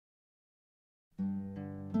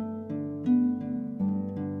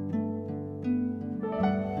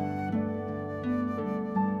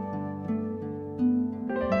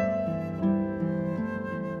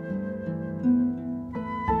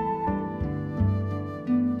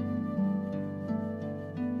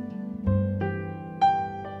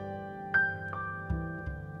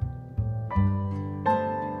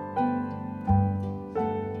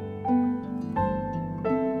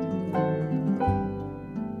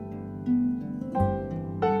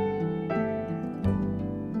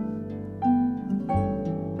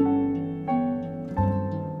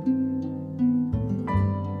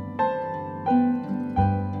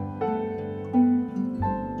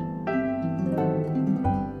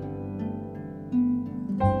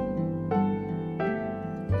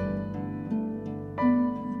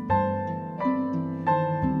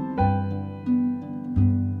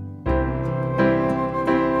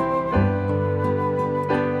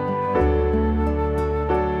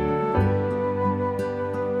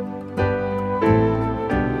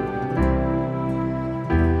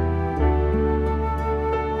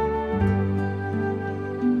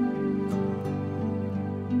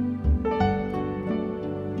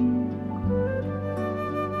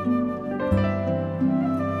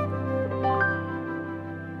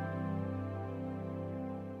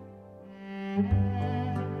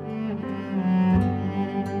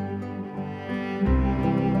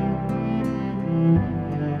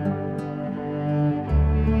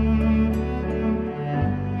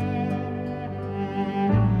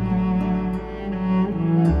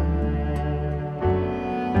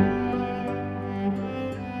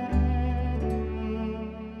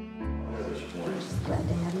Glad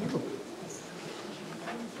to have you.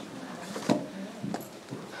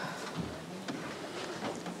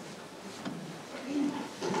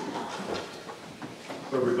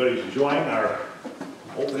 Everybody's enjoying our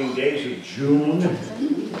opening days of June.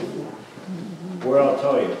 Where I'll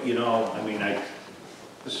tell you,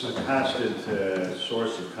 this is a constant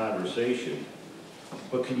source of conversation.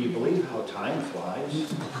 But can you believe how time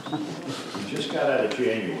flies? We just got out of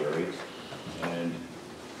January, and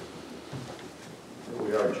here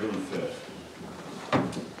we are, June 5th.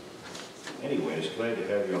 Anyways, glad to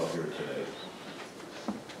have you all here today.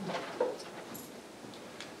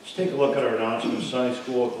 Let's take a look at our announcements. Sunday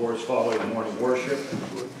school, of course, following the morning worship.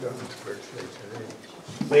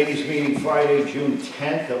 Ladies meeting Friday, June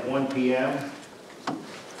 10th at 1 p.m.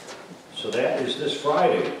 So that is this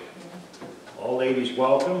Friday. All ladies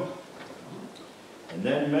welcome. And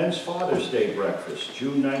then Men's Father's Day breakfast,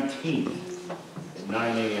 June 19th at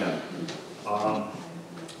 9 a.m.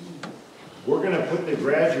 We're going to put the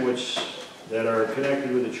graduates that are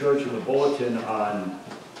connected with the church in the bulletin on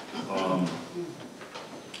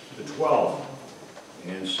the 12th.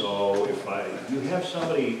 And so if you have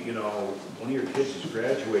somebody, one of your kids is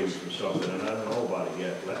graduating from something and I don't know about it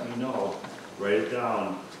yet, let me know. Write it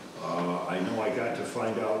down. I know I got to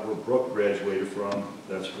find out where Brooke graduated from.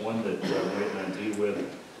 That's one that I'm waiting on D with.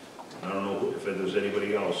 I don't know if there's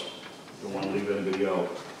anybody else. Don't want to leave anybody out.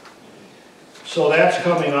 So that's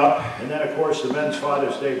coming up. And then, of course, the Men's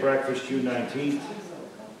Father's Day breakfast, June 19th.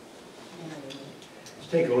 Let's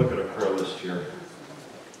take a look at our prayer list here.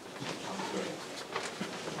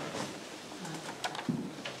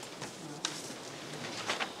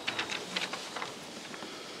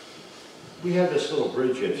 We have this little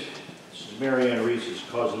Bridget. This is Mary Ann Reese's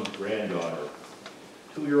cousin's granddaughter.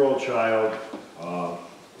 2-year-old child.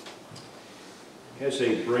 Has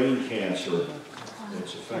a brain cancer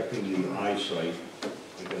that's affecting the eyesight,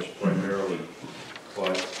 I guess primarily.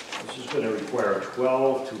 But this is going to require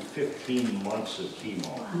 12 to 15 months of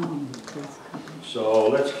chemo. So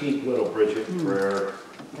let's keep little Bridget in prayer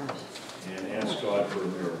and ask God for a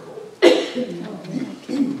miracle.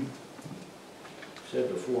 Said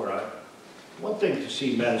before, one thing to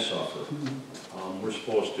see men suffer. We're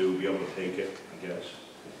supposed to be able to take it, I guess.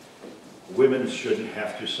 Women shouldn't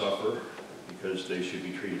have to suffer because they should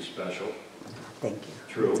be treated special. Thank you.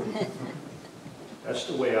 True. That's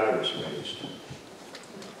the way I was raised.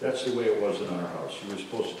 That's the way it was in our house. You were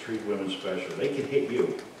supposed to treat women special. They can hit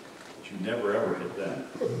you, but you never ever hit them.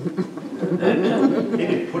 They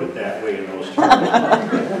didn't put it that way in those terms.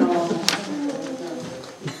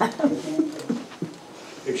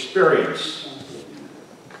 Experience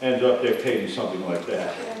ends up dictating something like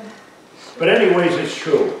that. But anyways, it's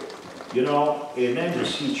true. And then to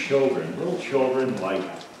see children, little children, like,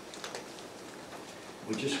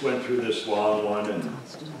 we just went through this long one, and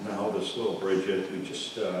now this little Bridget, we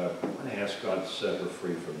just want to ask God to set her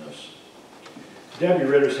free from this. Debbie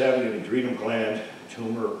Ritter's having an adrenal gland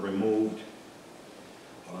tumor removed.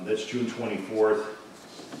 That's June 24th.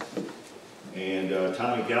 And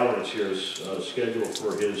Tommy Gallerit's here is scheduled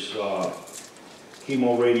for his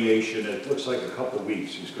chemo radiation. It looks like a couple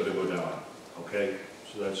weeks he's going to go down. Okay,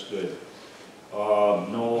 so that's good.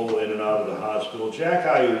 Noel in and out of the hospital. Jack,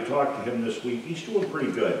 I talked to him this week. He's doing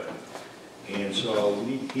pretty good. And so we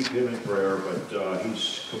need to keep him in prayer, but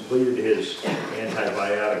he's completed his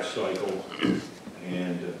antibiotic cycle.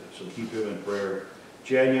 And so keep him in prayer.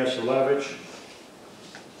 Jan Yeselevich.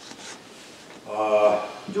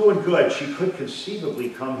 Doing good. She could conceivably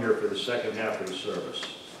come here for the second half of the service.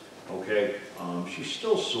 Okay? She's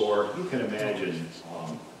still sore. You can imagine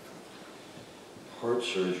heart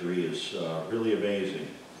surgery is really amazing.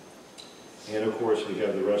 And of course, we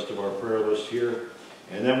have the rest of our prayer list here.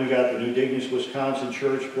 And then we got the New Dignity, Wisconsin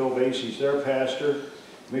Church. Bill Vasey's their pastor.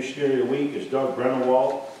 Missionary of the Week is Doug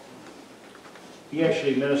Brenewald. He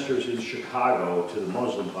actually ministers in Chicago to the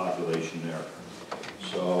Muslim population there.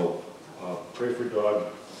 So pray for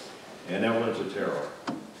Doug. And Evelyn Zotero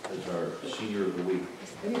is our Senior of the Week.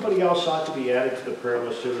 Anybody else ought to be added to the prayer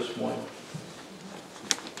list here this morning?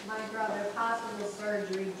 My brother, possible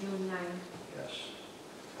surgery, June 9th. Yes.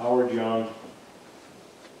 Howard Young.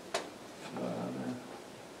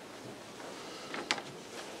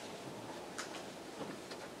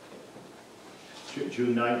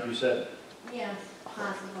 June 9th, you said? Yes,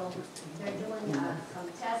 possible. They're doing some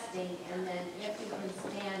testing, and then if you can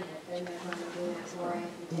stand it, then they're going to do it for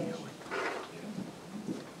amputation.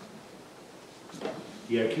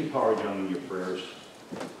 Yeah, keep Howard Young in your prayers.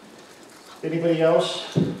 Anybody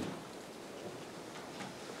else?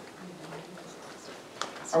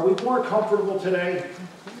 Are we more comfortable today?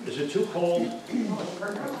 Is it too cold?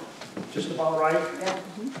 Just about right? Yeah.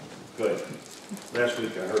 Good. Last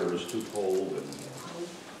week I heard it was too cold.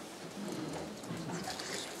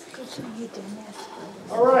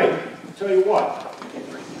 All right, I'll tell you what.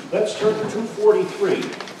 Let's turn to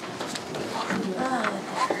 243.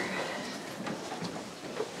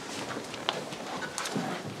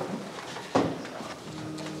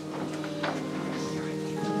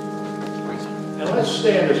 And let's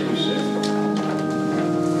stand as we sing.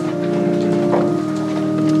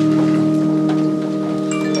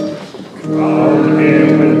 Crown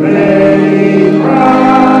him with many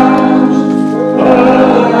crowns, the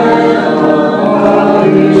Lamb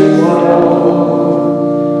of His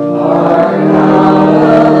throne. Hark now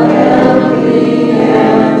the heavenly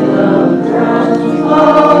anthem drums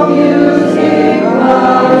of music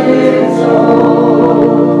of its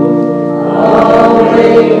own.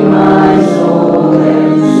 Awake my soul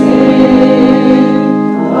and sing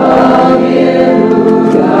of Him who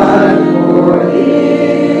died for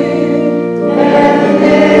thee, and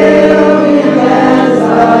hail Him as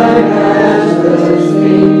thy matchless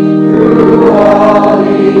King through all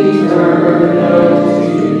eternity.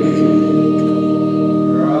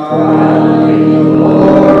 Crowning the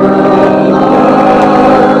Lord of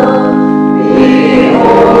love,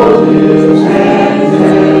 behold His hands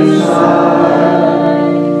and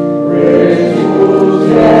side, rich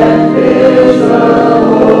wounds and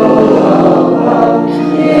visible above,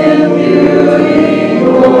 in beauty,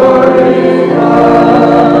 glory,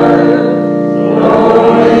 art. No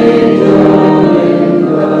angel in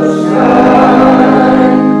the sky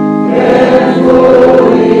can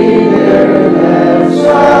fully bear that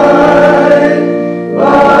sight,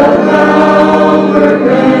 but now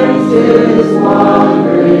repents His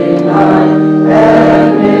wandering eye, and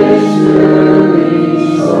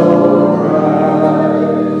mystery so bright.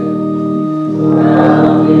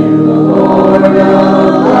 Crown in the Lord of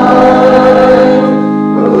light,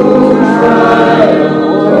 who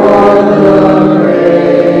triumphed o'er the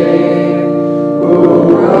grave, who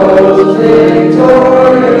rose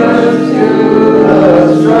victorious to the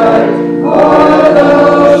strife for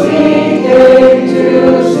those He came to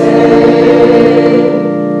save.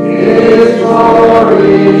 His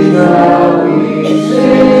glories now we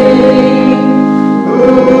sing, who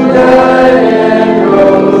died and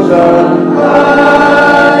rose on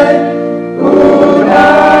high, who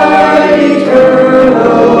died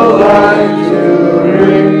eternal life to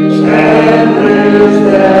bring, and lives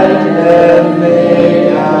that death may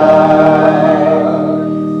die.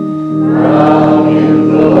 Crown Him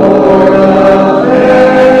the Lord of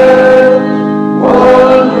heaven,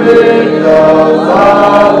 one with the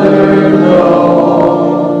Father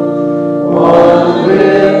known, one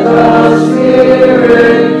with the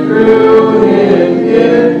Spirit through Him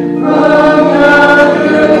given, from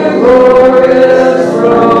yonder glorious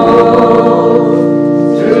throne.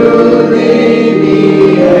 To Thee be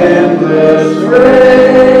endless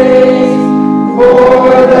praise,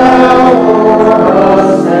 for Thou o'er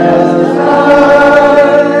us hast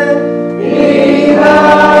died. Be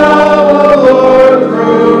Thou, O Lord,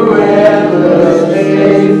 through endless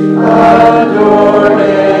days, adored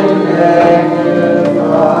and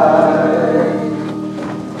magnified.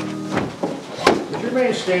 Would you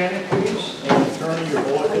remain standing, please, and turn in your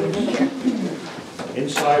bulletins?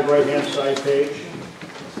 Inside right-hand side page,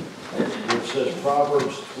 it says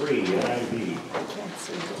Proverbs 3, NIV.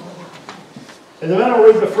 And the men will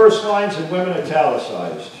read the first lines and women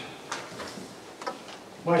italicized.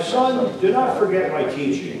 My son, do not forget my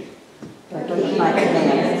teaching, But keep my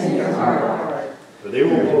commandments in your heart, for they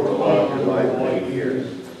will prolong your life many years.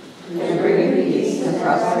 and bring you peace and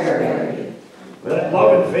prosperity. Let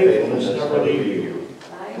love and faithfulness never leave you.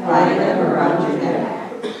 Bind them around your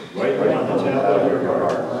neck, Write them on the tablet of your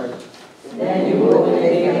heart. then you will be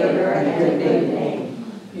favor and a good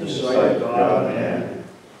name. In the sight of God and man.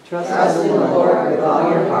 Trust in the Lord with all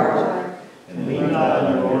your heart, And lean not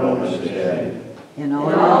on your own understanding. in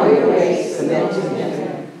all your ways submit to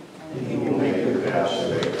Him, And He will make your path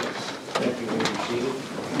straight. Thank you. May you be seated.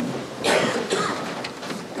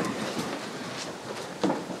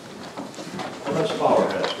 Well, let's bow our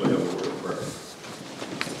heads with a word of prayer.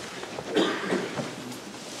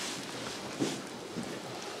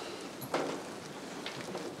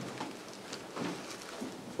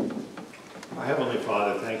 Our Heavenly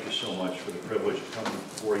Father, thank you so much for the privilege of coming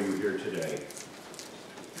before you here today.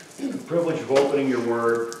 The privilege of opening your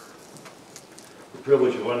word, the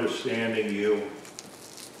privilege of understanding you,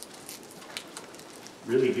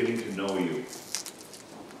 really getting to know you.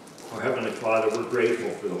 Our Heavenly Father, we're grateful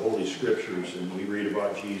for the Holy Scriptures, and we read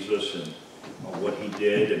about Jesus and what He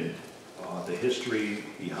did, and the history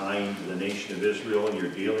behind the nation of Israel, and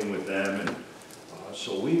you're dealing with them. And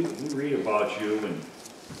so we read about you, and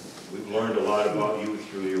we've learned a lot about you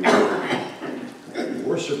through your word.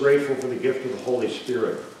 We're so grateful for the gift of the Holy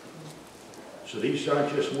Spirit. So these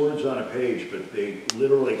aren't just words on a page, but they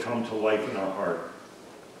literally come to life in our heart.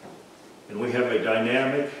 And we have a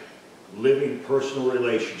dynamic, living, personal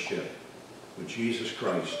relationship with Jesus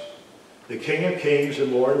Christ, the King of Kings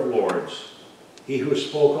and Lord of Lords, he who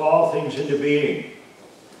spoke all things into being,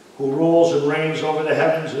 who rules and reigns over the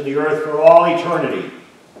heavens and the earth for all eternity,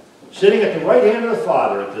 sitting at the right hand of the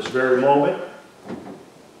Father at this very moment.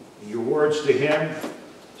 And your words to him,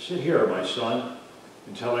 sit here, my son,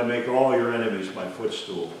 until I make all your enemies my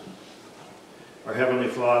footstool. Our Heavenly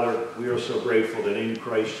Father, we are so grateful that in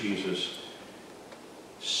Christ Jesus,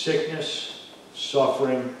 sickness,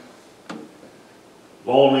 suffering,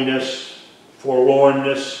 loneliness,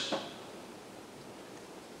 forlornness,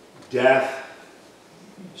 death,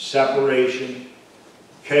 separation,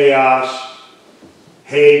 chaos,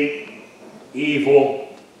 hate,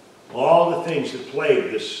 evil, all the things that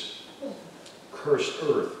plague this cursed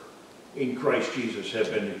earth in Christ Jesus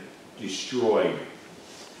have been destroyed.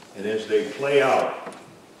 And as they play out,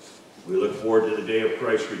 we look forward to the day of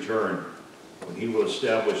Christ's return, when he will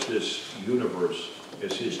establish this universe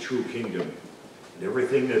as his true kingdom. And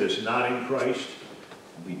everything that is not in Christ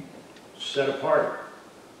will be set apart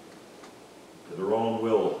to their own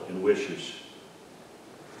will and wishes.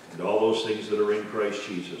 And all those things that are in Christ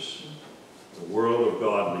Jesus, the world of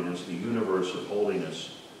godliness, the universe of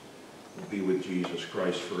holiness, will be with Jesus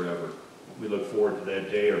Christ forever. We look forward to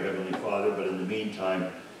that day, our Heavenly Father, but in the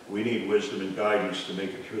meantime, we need wisdom and guidance to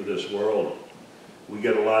make it through this world. We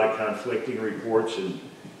get a lot of conflicting reports, and,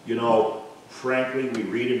 you know, frankly, we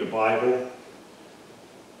read in the Bible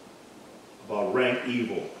about rank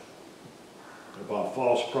evil, about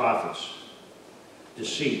false prophets,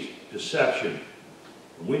 deceit, deception.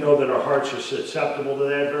 And we know that our hearts are susceptible to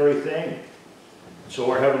that very thing. So,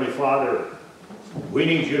 our Heavenly Father, we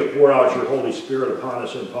need you to pour out your Holy Spirit upon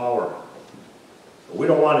us in power. We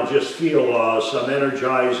don't want to just feel some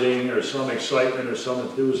energizing or some excitement or some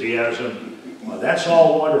enthusiasm. That's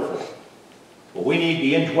all wonderful. But we need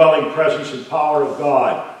the indwelling presence and power of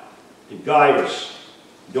God to guide us,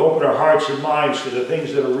 to open our hearts and minds to the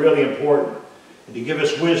things that are really important, and to give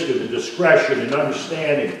us wisdom and discretion and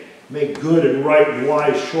understanding, make good and right and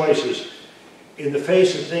wise choices in the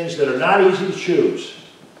face of things that are not easy to choose,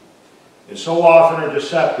 and so often are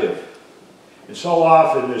deceptive. And so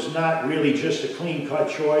often there's not really just a clean-cut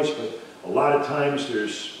choice, but a lot of times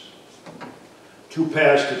there's two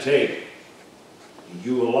paths to take. And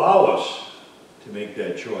you allow us to make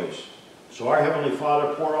that choice. So our Heavenly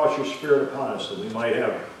Father, pour out your Spirit upon us that we might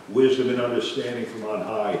have wisdom and understanding from on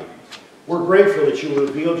high. We're grateful that you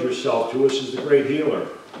revealed yourself to us as the great healer,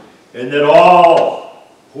 and that all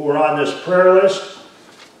who are on this prayer list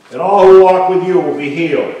and all who walk with you will be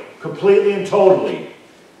healed completely and totally.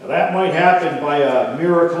 Now that might happen by a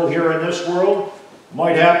miracle here in this world. It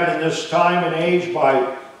might happen in this time and age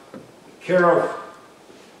by care of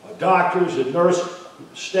doctors and nurse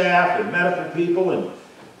staff and medical people and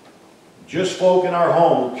just folk in our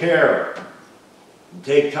home who care and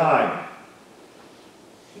take time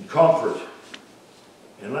and comfort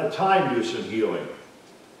and let time do some healing.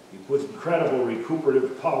 You put incredible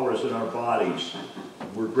recuperative powers in our bodies.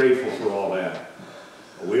 We're grateful for all that.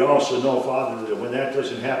 We also know, Father, that when that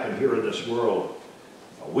doesn't happen here in this world,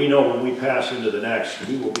 we know when we pass into the next,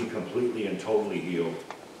 we will be completely and totally healed.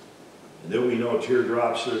 And there will be no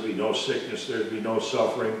teardrops, there will be no sickness, there will be no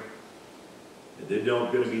suffering. And there's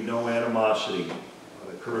going to be no animosity.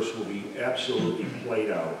 The curse will be absolutely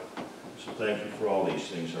played out. So thank you for all these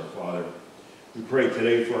things, our Father. We pray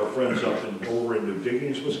today for our friends up over in New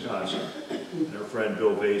Diggings, Wisconsin, and our friend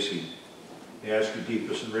Bill Vasey. I ask your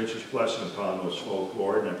deepest and richest blessing upon those folk,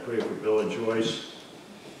 Lord, and I pray for Bill and Joyce.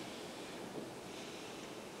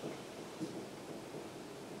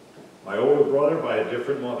 My older brother by a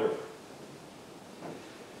different mother.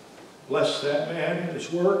 Bless that man and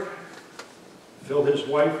his work. Fill his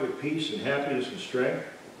wife with peace and happiness and strength.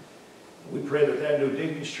 We pray that that New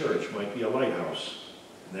Diggings church might be a lighthouse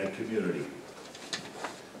in that community.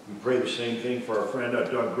 We pray the same thing for our friend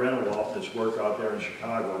Doug Grenewald and his work out there in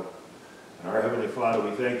Chicago. And our Heavenly Father,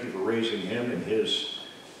 we thank you for raising him and his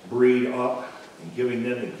breed up and giving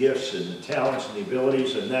them the gifts and the talents and the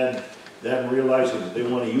abilities, and then realizing that they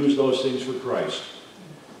want to use those things for Christ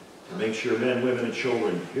to make sure men, women, and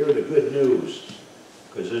children hear the good news.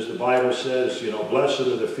 Because as the Bible says, you know, blessed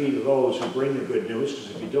are the feet of those who bring the good news,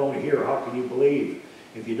 because if you don't hear, how can you believe?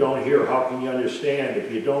 If you don't hear, how can you understand?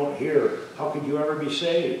 If you don't hear, how can you ever be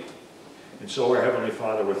saved? And so, our Heavenly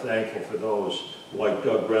Father, we're thankful for those like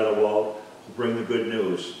Doug Grenewald who bring the good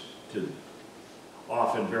news to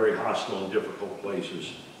often very hostile and difficult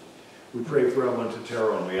places. We pray for Evelyn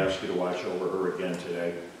Totero, and we ask you to watch over her again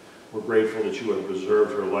today. We're grateful that you have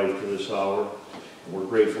preserved her life to this hour. And we're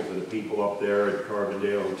grateful for the people up there at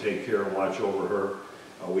Carbondale who take care and watch over her.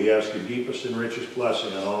 We ask your deepest and richest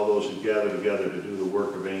blessing on all those who gather together to do the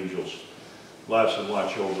work of angels. Bless and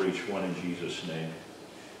watch over each one in Jesus' name.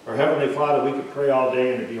 Our Heavenly Father, we could pray all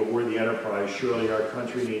day and it'd be a worthy enterprise. Surely our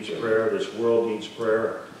country needs prayer, this world needs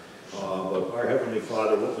prayer. But our Heavenly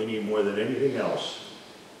Father, what we need more than anything else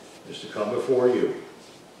is to come before you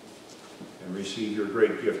and receive your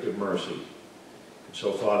great gift of mercy. And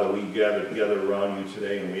so, Father, we gather together around you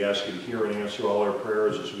today, and we ask you to hear and answer all our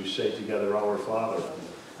prayers as we say together, Our Father,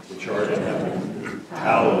 which art in heaven,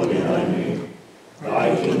 hallowed be thy name.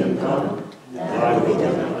 Thy kingdom come, thy will be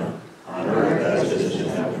done, on earth as it is in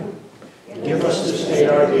heaven. Give us this day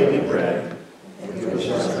our daily bread, and forgive us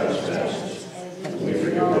our trespasses, as we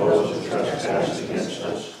forgive those who trespass against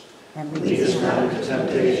us. And lead us not into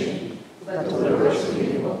temptation, but deliver us from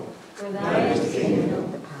evil. For thine is the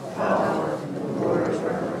kingdom, the power, and the glory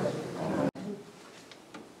forever.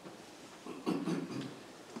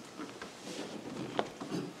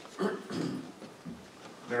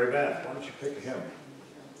 Mary Beth, why don't you pick a hymn?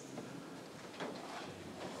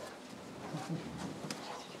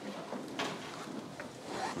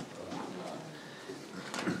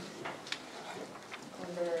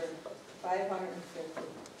 Number 550.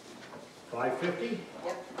 550?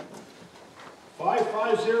 Yep.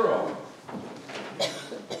 550.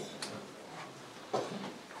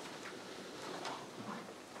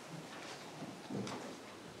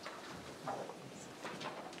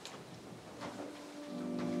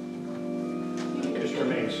 Just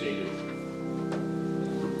remain seated.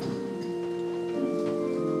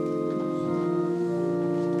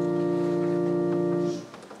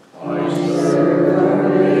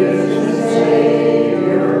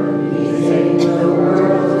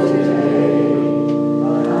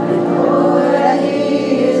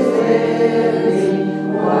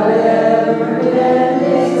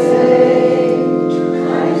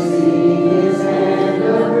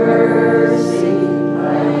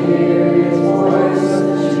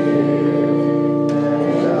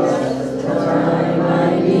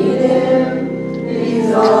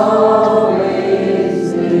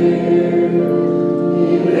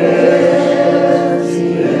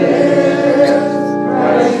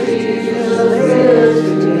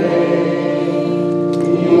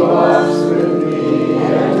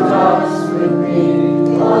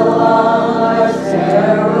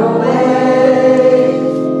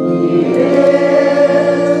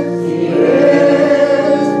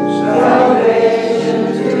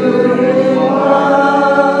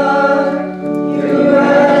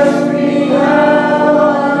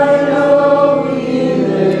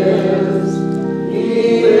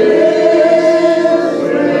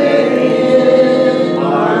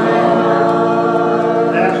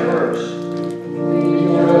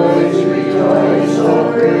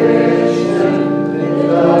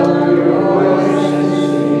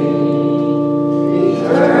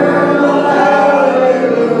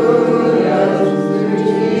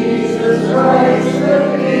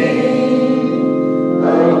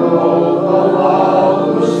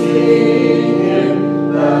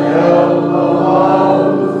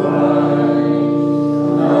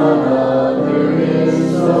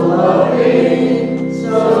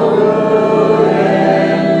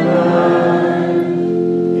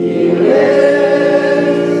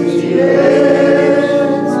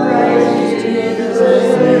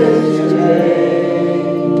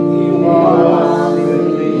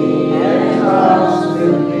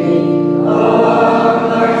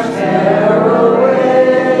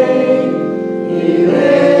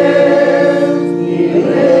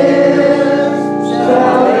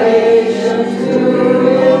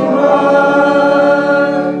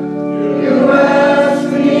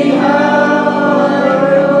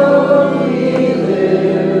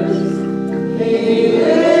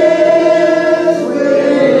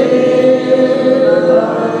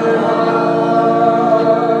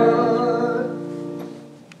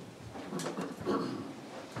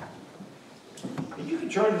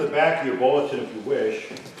 Turn to the back of your bulletin if you wish.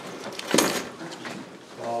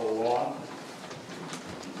 Follow along.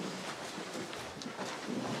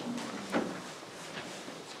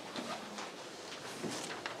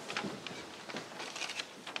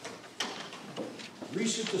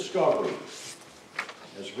 Recent discovery,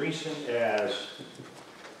 as recent as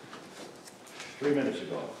 3 minutes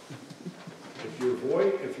ago.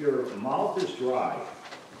 If your mouth is dry,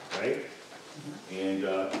 right, And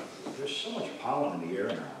there's so much pollen in the air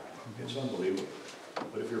now. It's unbelievable.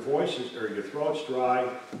 But if your voice is, or your throat's dry,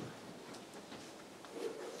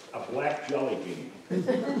 a black jelly bean.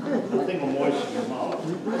 Nothing will moisten your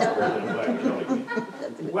mouth better than a black jelly bean.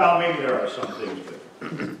 Well, maybe there are some things, but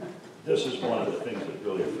this is one of the things that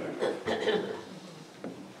really affect it.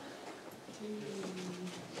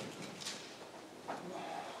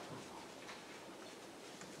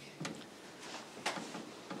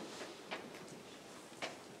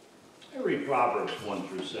 I read Proverbs 1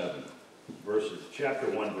 through 7,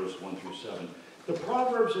 chapter 1, verse 1 through 7. The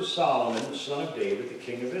Proverbs of Solomon, the son of David, the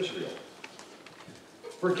king of Israel.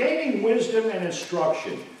 For gaining wisdom and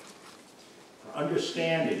instruction, for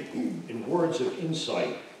understanding in words of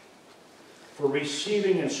insight, for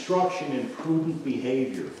receiving instruction in prudent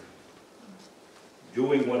behavior,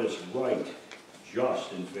 doing what is right,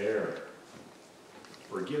 just, and fair,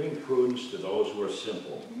 for giving prudence to those who are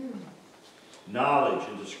simple, knowledge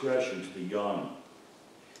and discretion to the young.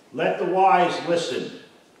 Let the wise listen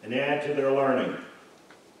and add to their learning,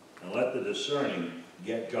 and let the discerning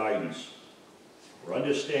get guidance. For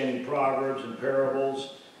understanding proverbs and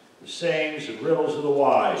parables, the sayings and riddles of the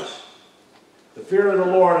wise. The fear of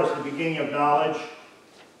the Lord is the beginning of knowledge,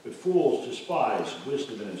 but fools despise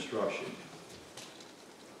wisdom and instruction.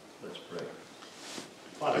 Let's pray.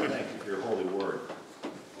 Father, thank you for your holy word,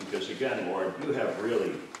 because again, Lord, you have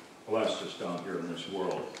really blessed us down here in this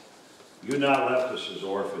world. You not left us as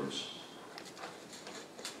orphans.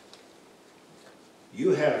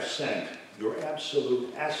 You have sent your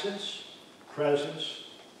absolute essence, presence,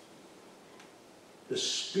 the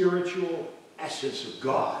spiritual essence of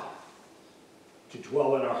God to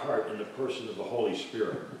dwell in our heart in the person of the Holy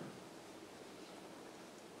Spirit.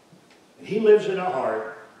 And he lives in our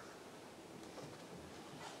heart,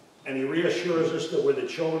 and he reassures us that we're the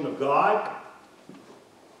children of God.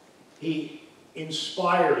 He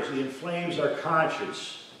inspires, he inflames our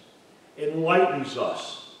conscience, enlightens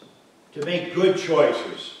us to make good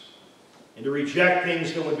choices and to reject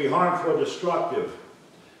things that would be harmful or destructive,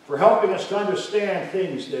 for helping us to understand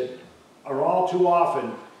things that are all too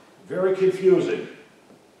often very confusing,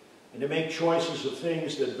 and to make choices of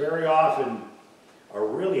things that very often are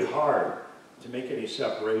really hard to make any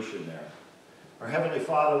separation there. Our Heavenly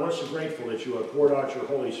Father, we're so grateful that you have poured out your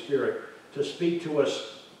Holy Spirit to speak to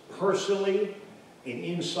us personally and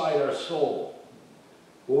inside our soul.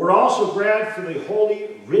 But we're also glad for the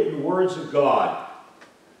holy written words of God,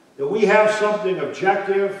 that we have something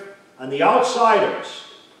objective on the outside of us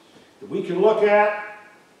that we can look at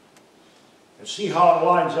and see how it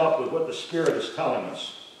lines up with what the Spirit is telling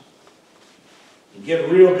us, and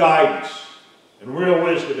get real guidance and real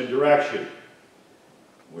wisdom and direction.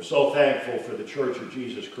 We're so thankful for the Church of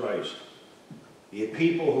Jesus Christ, the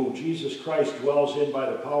people who Jesus Christ dwells in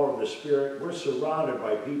by the power of the Spirit. We're surrounded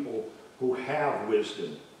by people who have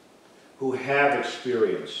wisdom, who have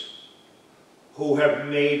experience, who have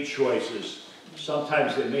made choices.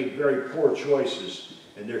 Sometimes they made very poor choices,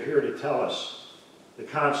 and they're here to tell us the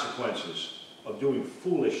consequences of doing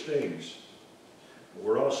foolish things. But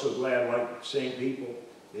we're also glad, like the same people,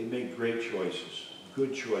 they make great choices,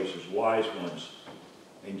 good choices, wise ones,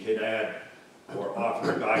 and can add or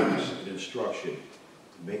offer guidance and instruction,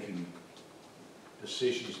 making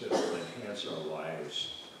decisions that will enhance our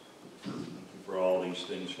lives. Thank you for all these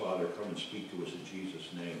things, Father. Come and speak to us in Jesus'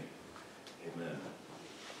 name. Amen.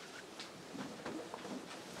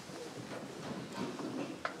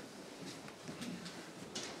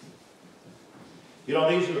 You know,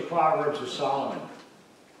 these are the Proverbs of Solomon,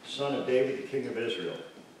 son of David, the king of Israel,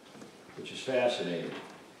 which is fascinating,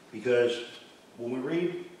 because when we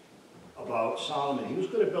read about Solomon, he was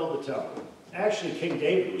going to build the temple. Actually, King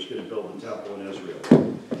David was going to build the temple in Israel.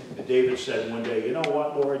 And David said one day, you know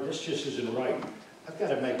what, Lord, this just isn't right. I've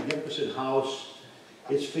got a magnificent house.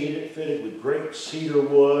 It's fitted with great cedar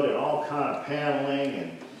wood and all kind of paneling,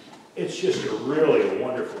 and it's just really a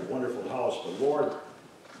wonderful, wonderful house. But Lord,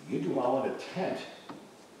 you dwell in a tent.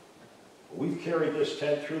 We've carried this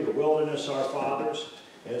tent through the wilderness, our fathers,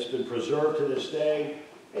 and it's been preserved to this day.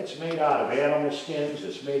 It's made out of animal skins.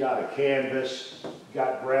 It's made out of canvas.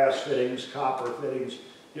 Got brass fittings, copper fittings,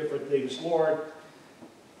 different things. Lord,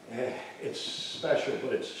 it's special,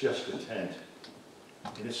 but it's just a tent.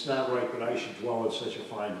 And it's not right that I should dwell in such a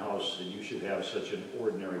fine house and you should have such an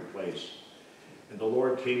ordinary place. And the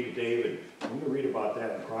Lord came to David. When we read about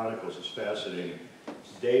that in Chronicles, it's fascinating.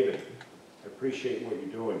 David, I appreciate what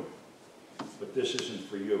you're doing, but this isn't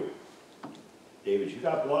for you. David, you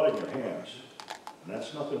got blood in your hands, and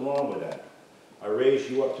that's nothing wrong with that. I raised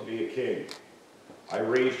you up to be a king. I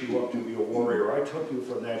raised you up to be a warrior. I took you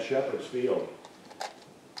from that shepherd's field.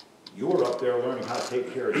 You were up there learning how to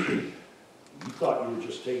take care of sheep. You thought you were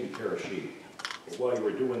just taking care of sheep. But while you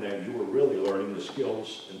were doing that, you were really learning the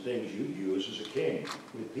skills and things you'd use as a king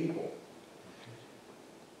with people.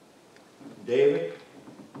 David,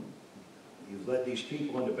 you've led these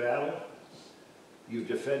people into battle. You've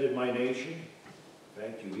defended my nation. In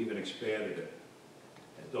fact, you've even expanded it.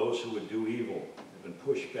 And those who would do evil have been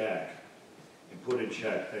pushed back and put in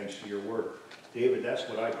check thanks to your work. David, that's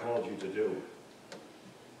what I called you to do.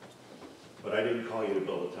 But I didn't call you to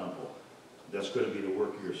build a temple. That's going to be the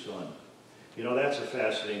work of your son. You know, that's a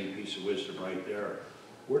fascinating piece of wisdom right there.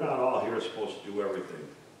 We're not all here supposed to do everything.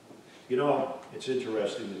 You know, it's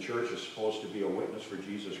interesting. The church is supposed to be a witness for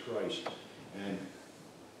Jesus Christ and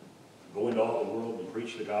go into all the world and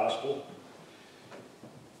preach the gospel.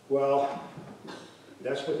 Well,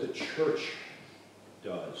 that's what the church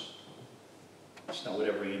does. It's not what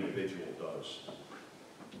every individual does.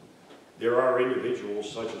 There are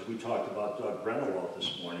individuals, such as we talked about Doug Brenewald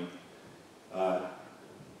this morning.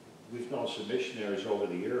 We've known some missionaries over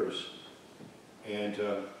the years, and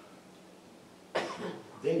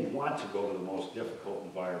they want to go to the most difficult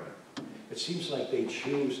environment. It seems like they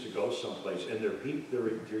choose to go someplace, and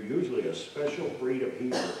they're usually a special breed of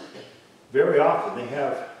people. Very often they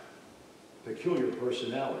have peculiar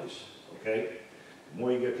personalities, okay? The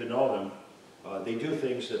more you get to know them, they do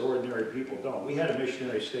things that ordinary people don't. We had a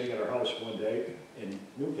missionary staying at our house one day in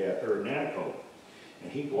Nanaco,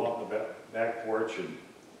 and he'd go out in the back porch, and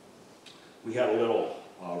we had a little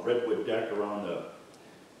redwood deck around the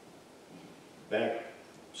back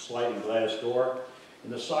sliding glass door,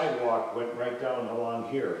 and the sidewalk went right down along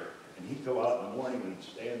here. And he'd go out in the morning and he'd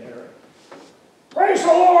stand there. Praise the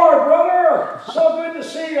Lord, brother! So good to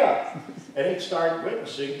see you! And he'd start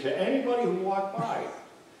witnessing to anybody who walked by.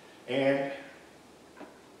 And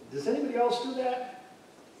does anybody else do that?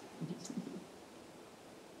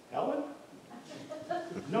 Helen?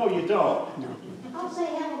 No, you don't. I'll say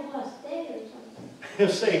have a blessed day or something. He'll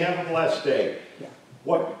say have a blessed day.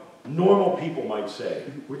 What normal people might say.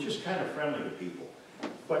 We're just kind of friendly to people.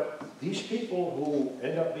 But these people who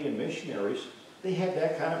end up being missionaries, they have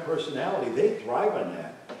that kind of personality. They thrive on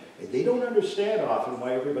that. And they don't understand often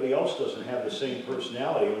why everybody else doesn't have the same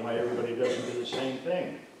personality and why everybody doesn't do the same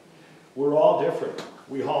thing. We're all different.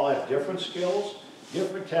 We all have different skills,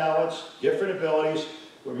 different talents, different abilities.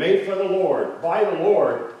 We're made for the Lord, by the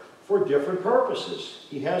Lord, for different purposes.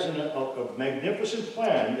 He has a magnificent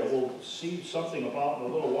plan that we'll see something about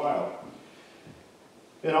in a little while.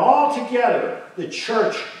 And all together, the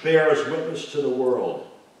church bears witness to the world.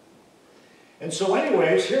 And so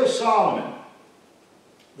anyways, here's Solomon,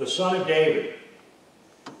 the son of David.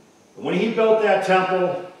 And when he built that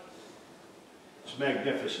temple, it's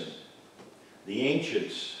magnificent. The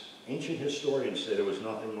ancient historians said there was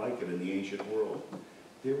nothing like it in the ancient world.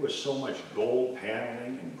 There was so much gold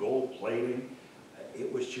paneling and gold plating.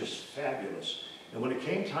 It was just fabulous. And when it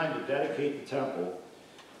came time to dedicate the temple,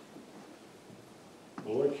 the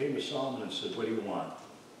Lord came to Solomon and said, what do you want?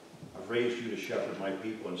 I've raised you to shepherd my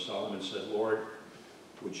people. And Solomon said, Lord,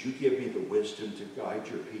 would you give me the wisdom to guide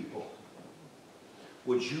your people?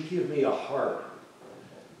 Would you give me a heart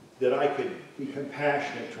that I could be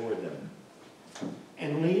compassionate toward them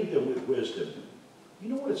and lead them with wisdom? You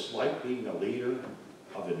know what it's like being a leader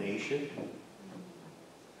of a nation?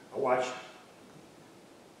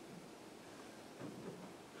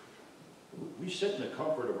 We sit in the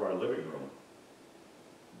comfort of our living room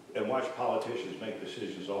and watch politicians make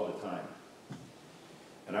decisions all the time.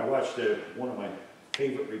 And I watched one of my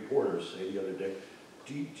favorite reporters say the other day,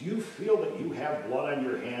 do you feel that you have blood on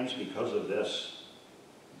your hands because of this?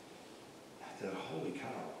 I thought, holy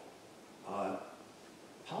cow.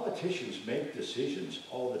 Politicians make decisions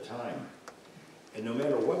all the time. And no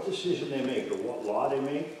matter what decision they make or what law they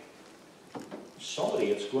make, somebody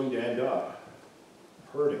it's going to end up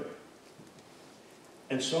hurting.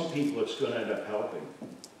 And some people it's going to end up helping.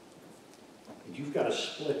 And you've got to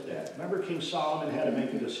split that. Remember King Solomon had to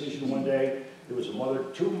make a decision one day? There was a mother,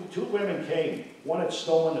 two women came. One had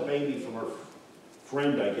stolen the baby from her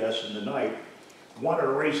friend, I guess, in the night. Wanted to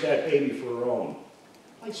raise that baby for her own.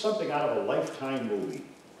 Like something out of a Lifetime movie,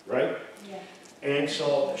 right? Yeah. And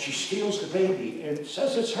so she steals the baby and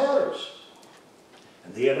says it's hers.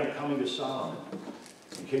 And they end up coming to Solomon.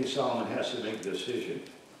 And King Solomon has to make a decision.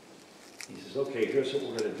 He says, okay, here's what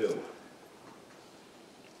we're going to do.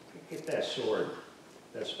 Get that sword,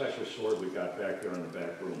 that special sword we got back there in the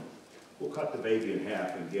back room. We'll cut the baby in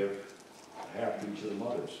half and give half to each of the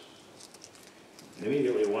mothers. And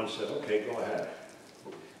immediately one said, okay, go ahead.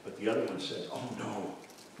 But the other one said, oh,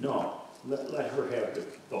 no, let her have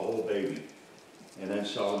the whole baby. And then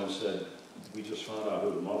Solomon said, we just found out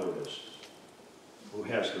who the mother is, who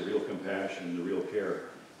has the real compassion, the real care.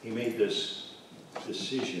 He made this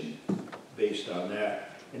decision based on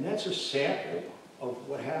that. And that's a sample of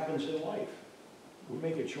what happens in life. We're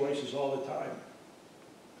making choices all the time.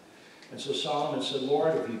 And so Solomon said,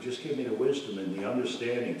 Lord, if you just give me the wisdom and the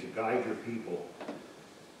understanding to guide your people,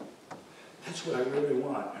 that's what I really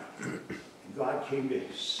want. And God came to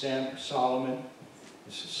Solomon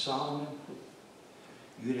and said, Solomon,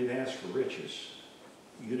 you didn't ask for riches.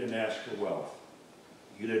 You didn't ask for wealth.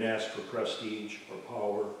 You didn't ask for prestige or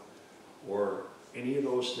power or any of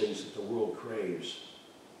those things that the world craves.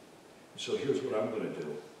 So here's what I'm going to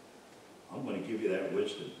do. I'm going to give you that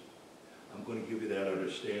wisdom. I'm going to give you that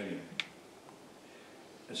understanding.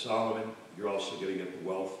 And Solomon, you're also going to get the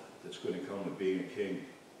wealth that's going to come with being a king.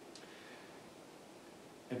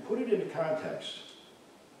 And put it into context.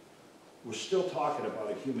 We're still talking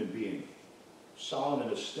about a human being. Solomon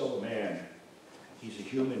is still a man. He's a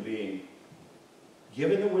human being,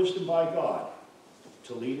 given the wisdom by God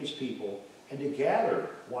to lead his people and to gather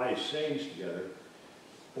wise sayings together.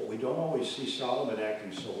 But we don't always see Solomon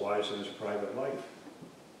acting so wise in his private life.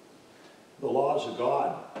 The laws of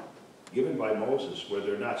God, given by Moses, where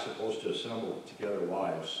they're not supposed to assemble together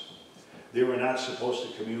wives. They were not supposed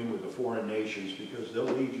to commune with the foreign nations because they'll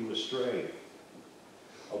lead you astray.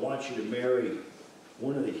 I want you to marry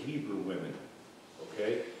one of the Hebrew women,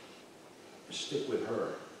 okay? And stick with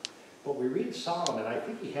her. But we read Solomon, I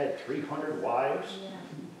think he had 300 wives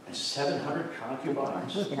and 700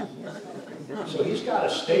 concubines. So he's got a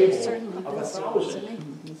stable of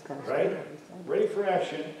 1,000, right? Ready for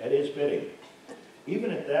action at his bidding.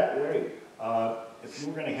 Even at that rate, if you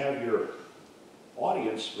were going to have your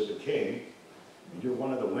audience with the king, and you're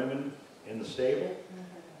one of the women in the stable,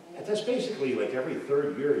 that's basically like every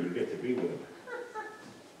third year you get to be with him.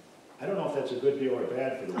 I don't know if that's a good deal or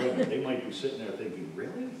bad for the women. They might be sitting there thinking,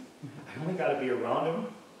 really? I only got to be around him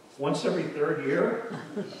once every third year?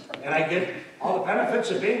 And I get all the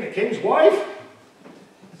benefits of being the king's wife?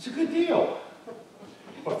 It's a good deal.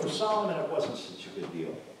 But for Solomon, it wasn't such a good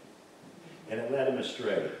deal. And it led him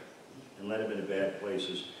astray and led him into bad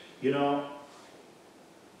places. You know,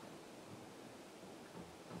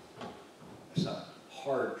 it's a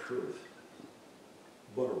hard truth,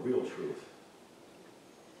 but a real truth.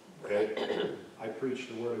 Okay? I preach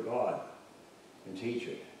the Word of God and teach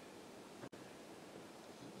it.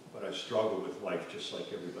 But I struggle with life just like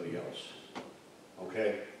everybody else.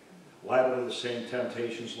 Okay? Liable to the same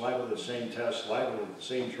temptations, liable to the same tests, liable to the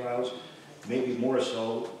same trials, maybe more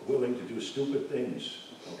so, willing to do stupid things.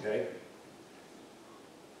 Okay?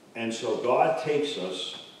 And so God takes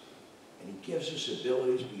us and he gives us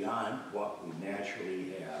abilities beyond what we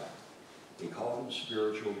naturally have. They call them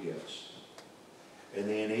spiritual gifts. And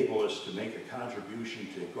they enable us to make a contribution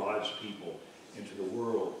to God's people and to the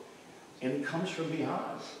world. And it comes from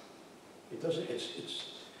beyond. It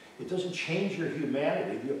doesn't change your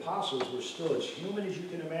humanity. The apostles were still as human as you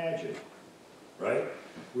can imagine. Right?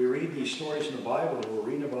 We read these stories in the Bible and we're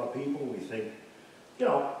reading about people and we think, you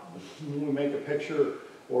know, when we make a picture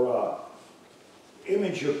or an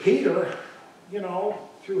image of Peter, you know,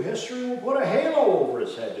 through history, we'll put a halo over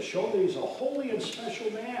his head to show that he's a holy and special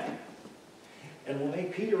man. And we'll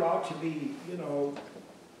make Peter out to be, you know,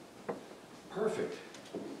 perfect.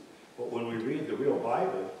 But when we read the real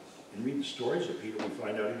Bible and read the stories of Peter, we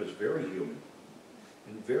find out he was very human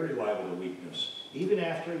and very liable to weakness. Even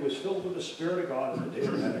after he was filled with the Spirit of God on the day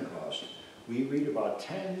of Pentecost, we read about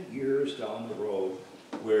 10 years down the road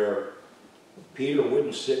where Peter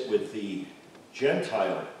wouldn't sit with the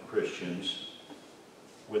Gentile Christians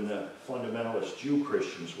when the fundamentalist Jew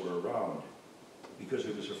Christians were around, because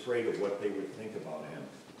he was afraid of what they would think about him.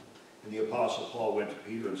 And the Apostle Paul went to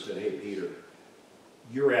Peter and said, hey, Peter,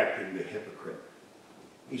 you're acting the hypocrite.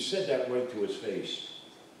 He said that right to his face.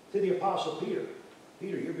 To the Apostle Peter,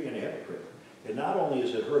 Peter, you're being a hypocrite. And not only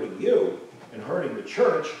is it hurting you, and hurting the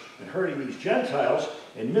church, and hurting these Gentiles,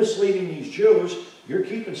 and misleading these Jews, you're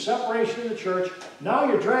keeping separation in the church. Now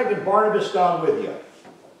you're dragging Barnabas down with you.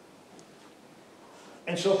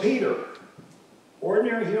 And so Peter,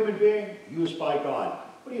 ordinary human being, used by God.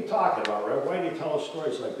 What are you talking about, Rev? Why do you tell us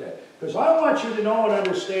stories like that? Because I want you to know and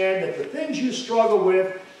understand that the things you struggle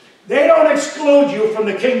with, they don't exclude you from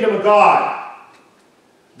the kingdom of God.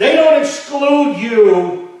 They don't exclude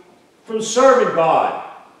you from serving God.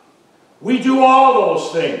 We do all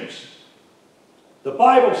those things. The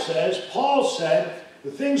Bible says, Paul said,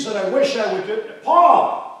 the things that I wish I would do,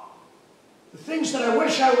 Paul, the things that I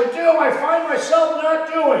wish I would do, I find myself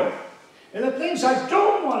not doing. And the things I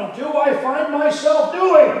don't want to do, I find myself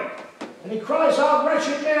doing. And he cries out,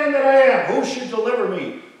 wretched man that I am, who should deliver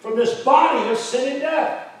me from this body of sin and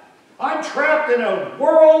death. I'm trapped in a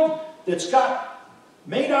world that's got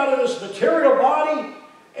made out of this material body,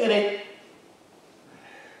 and it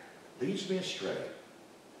leads me astray.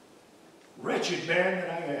 Wretched man that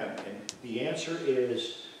I am. And the answer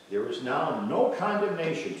is, there is now no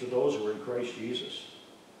condemnation to those who are in Christ Jesus.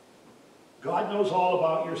 God knows all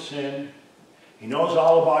about your sin. He knows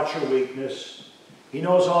all about your weakness. He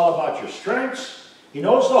knows all about your strengths. He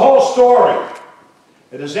knows the whole story.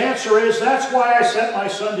 And his answer is, that's why I sent my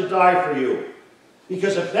son to die for you.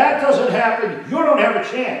 Because if that doesn't happen, you don't have a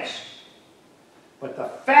chance. But the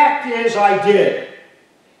fact is, I did.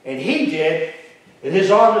 And he did. And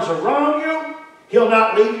his arm is around you. He'll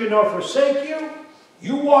not leave you nor forsake you.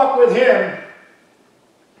 You walk with him.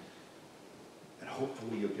 And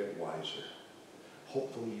hopefully you'll get wiser.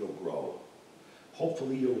 Hopefully you'll grow.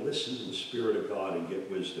 Hopefully you'll listen to the Spirit of God and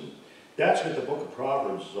get wisdom. That's what the book of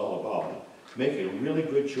Proverbs is all about. Making really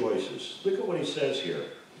good choices. Look at what he says here.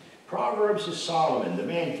 Proverbs is Solomon, the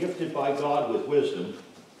man gifted by God with wisdom,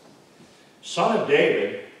 son of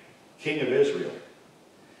David, king of Israel.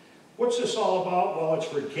 What's this all about? Well, it's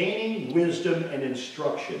for gaining wisdom and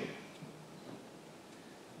instruction,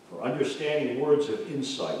 for understanding words of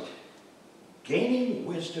insight. Gaining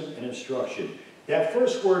wisdom and instruction. That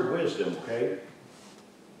first word, wisdom, okay?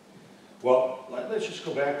 Well, let's just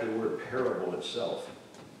go back to the word parable itself.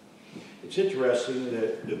 It's interesting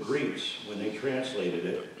that the Greeks, when they translated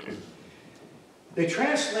it, they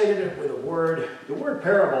translated it with a word, the word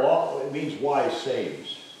parable, it means wise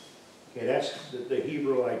sayings. Okay, that's the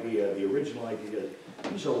Hebrew idea, the original idea.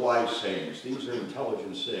 These are wise sayings. These are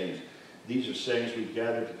intelligent sayings. These are sayings we've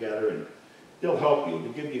gathered together, and they'll help you.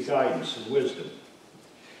 They'll give you guidance and wisdom.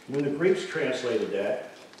 When the Greeks translated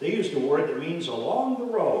that, they used a word that means along the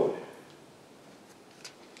road.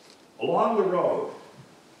 Along the road.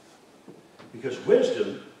 Because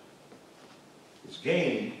wisdom is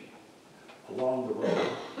gained along the road.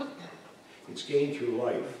 It's gained through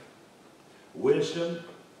life. Wisdom,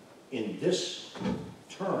 in this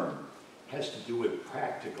term, has to do with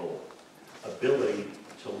practical ability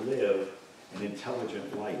to live an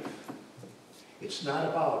intelligent life. It's not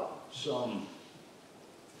about some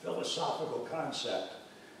philosophical concept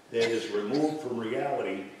that is removed from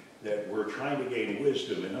reality, that we're trying to gain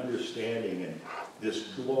wisdom and understanding and this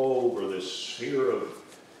globe or this sphere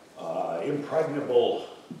of impregnable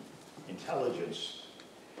intelligence.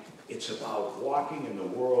 It's about walking in the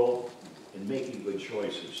world and making good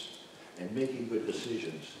choices and making good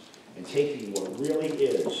decisions and taking what really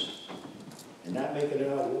is and not making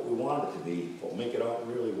it out what we want it to be, but make it out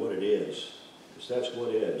really what it is, because that's what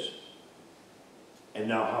it is. And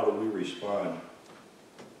now how do we respond?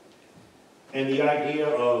 And the idea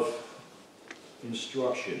of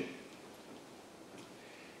instruction.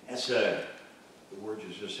 That's the word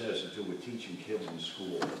just has to do with teaching kids in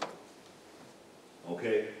school.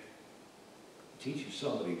 Okay? Teaching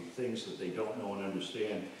somebody things that they don't know and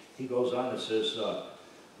understand. He goes on and says,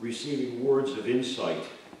 receiving words of insight,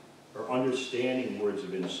 or understanding words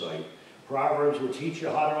of insight. Proverbs will teach you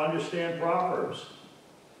how to understand Proverbs.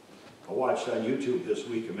 I watched on YouTube this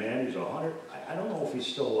week a man, he's 100, I don't know if he's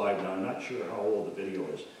still alive now, I'm not sure how old the video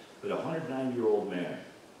is, but a 109-year-old man.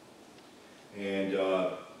 And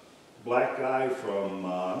black guy from,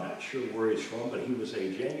 I'm not sure where he's from, but he was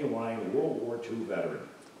a genuine World War II veteran.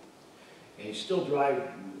 And he still drives,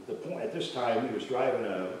 at this time he was driving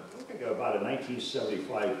I think about a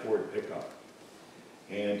 1975 Ford pickup.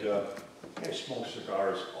 And he smoked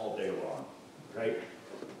cigars all day long, right?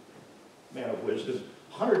 Man of wisdom.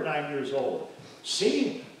 109 years old.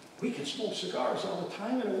 See, we can smoke cigars all the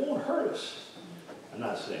time and it won't hurt us. I'm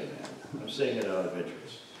not saying that. I'm saying it out of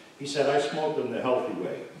interest. He said, I smoke them the healthy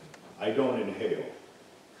way. I don't inhale.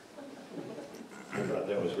 I thought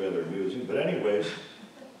that was rather amusing. But anyways,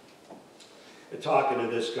 talking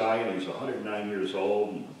to this guy, and he's 109 years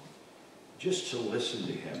old, and just to listen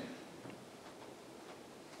to him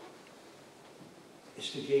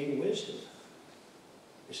is to gain wisdom.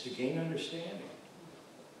 Is to gain understanding.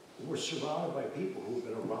 We're surrounded by people who've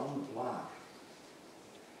been around the block.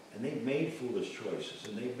 And they've made foolish choices,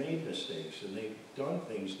 and they've made mistakes, and they've done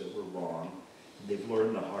things that were wrong, and they've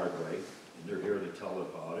learned the hard way, and they're here to tell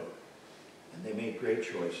about it. And they made great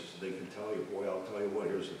choices. They can tell you, boy, I'll tell you what,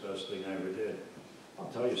 here's the best thing I ever did. I'll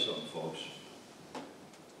tell you something, folks.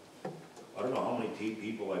 I don't know how many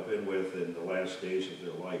people I've been with in the last days of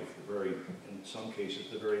their life, in some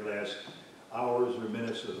cases, the very last hours or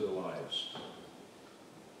minutes of their lives.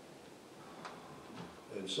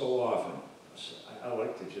 And so often, I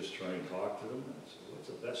like to just try and talk to them. And say, what's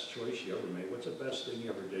the best choice you ever made? What's the best thing you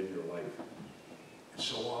ever did in your life? And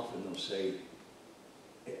so often they'll say,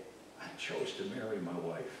 I chose to marry my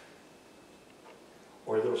wife.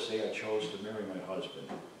 Or they'll say, I chose to marry my husband.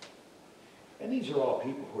 And these are all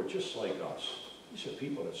people who are just like us. These are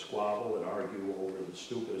people that squabble and argue over the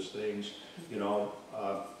stupidest things. You know,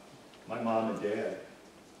 my mom and dad,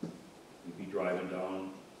 we'd be driving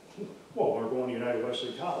down, well, we're going to United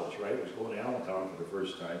Wesley College, right? I was going to Allentown for the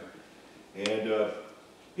first time. And,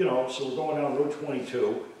 you know, so we're going down Route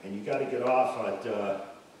 22, and you got to get off at,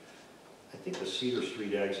 I think the Cedar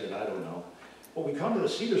Street exit, I don't know. Well, we come to the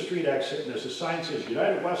Cedar Street exit, and there's a sign that says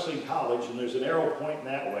United Wesley College, and there's an arrow pointing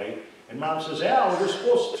that way. And Mom says, Al, we're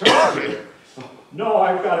supposed to turn here. No,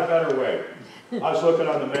 I've got a better way. I was looking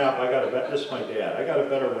on the map, this is my dad, I got a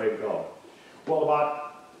better way to go. Well,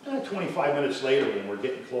 about 25 minutes later, when we're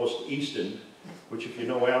getting close to Easton, which if you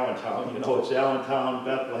know Allentown, you know it's Allentown,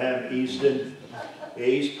 Bethlehem, Easton.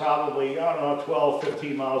 He's probably, I don't know, 12,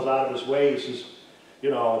 15 miles out of his way. He says, you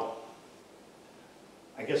know,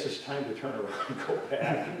 I guess it's time to turn around and go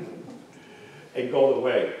back and go the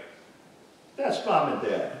way. That's Mom and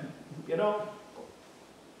Dad, you know?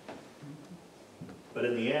 But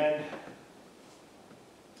in the end,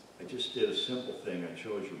 I just did a simple thing. I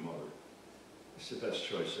chose your mother. It's the best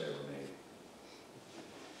choice I ever made.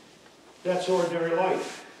 That's ordinary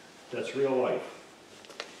life. That's real life.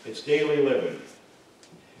 It's daily living.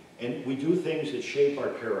 And we do things that shape our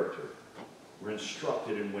character. We're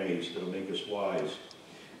instructed in ways that will make us wise.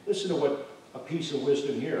 Listen to what a piece of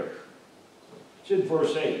wisdom here. It's in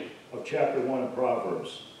verse 8 of chapter 1 of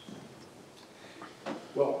Proverbs.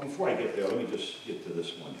 Well, before I get there, let me just get to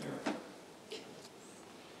this one here.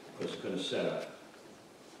 Because it's going to set up.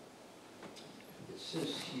 It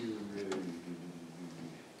says here,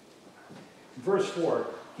 verse 4,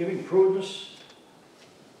 giving prudence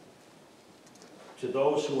to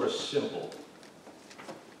those who are simple.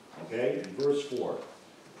 Okay, verse 4,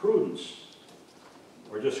 prudence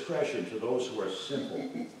or discretion to those who are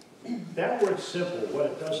simple. That word simple, what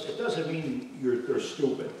it does, it doesn't mean they're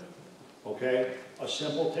stupid. Okay, a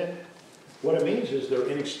simpleton, what it means is they're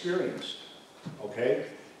inexperienced. Okay,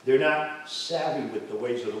 they're not savvy with the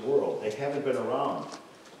ways of the world. They haven't been around.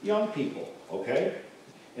 Young people, okay?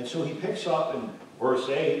 And so he picks up in verse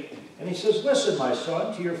 8, and he says, listen, my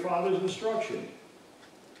son, to your father's instruction.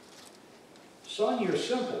 Son, you're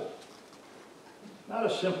simple. Not a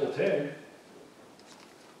simpleton.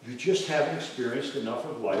 You just haven't experienced enough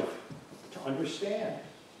of life to understand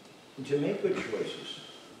and to make good choices.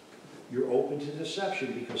 You're open to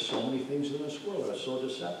deception because so many things in this world are so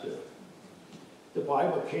deceptive. The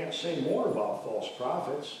Bible can't say more about false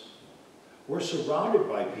prophets. We're surrounded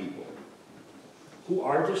by people who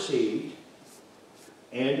are deceived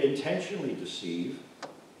and intentionally deceive,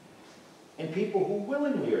 and people who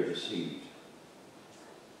willingly are deceived.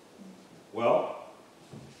 Well,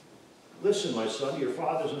 listen, my son, to your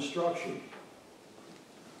father's instruction,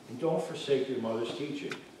 and don't forsake your mother's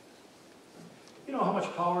teaching. You know how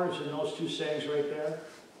much power is in those two sayings right there?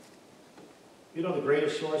 You know the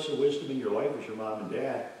greatest source of wisdom in your life is your mom and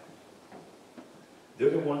dad. They're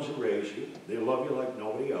the ones who raised you. They love you like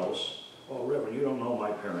nobody else. Oh, Reverend, you don't know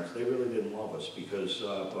my parents. They really didn't love us because,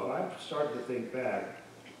 well, I'm starting to think back.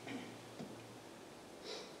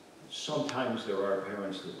 Sometimes there are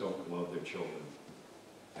parents that don't love their children.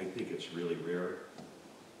 I think it's really rare.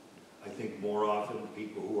 I think more often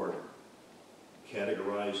people who are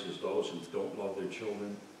categorized as those who don't love their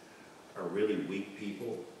children are really weak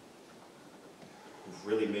people who've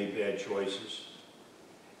really made bad choices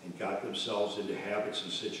and got themselves into habits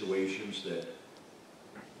and situations that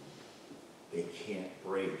they can't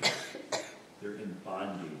break. They're in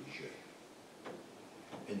bondage.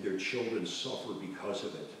 And their children suffer because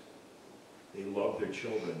of it. They love their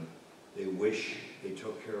children. They wish they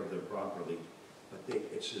took care of them properly, but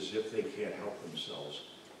it's as if they can't help themselves.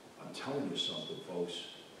 I'm telling you something, folks.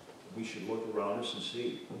 We should look around us and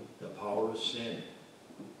see the power of sin.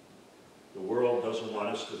 The world doesn't want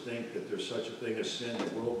us to think that there's such a thing as sin.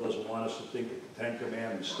 The world doesn't want us to think that the Ten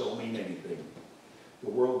Commandments don't mean anything. The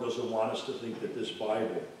world doesn't want us to think that this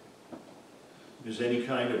Bible is any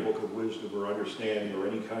kind of book of wisdom or understanding or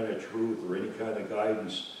any kind of truth or any kind of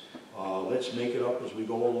guidance. Let's make it up as we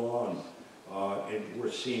go along. And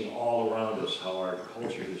we're seeing all around us how our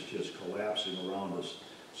culture is just collapsing around us,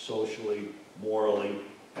 socially, morally,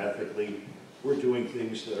 ethically. We're doing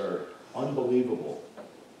things that are unbelievable.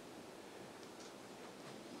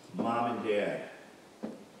 Mom and Dad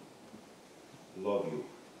love you.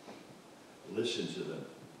 Listen to them.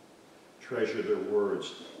 Treasure their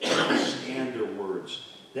words. Understand their words.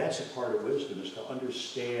 That's a part of wisdom, is to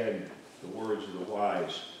understand the words of the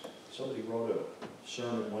wise. Somebody wrote a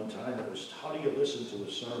sermon one time that was, how do you listen to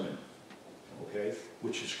a sermon? okay?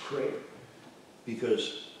 Which is great,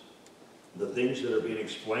 because the things that are being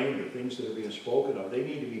explained, the things that are being spoken of, they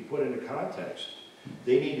need to be put into context.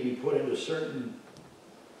 They need to be put into certain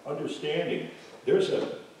understanding. There's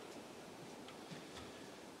a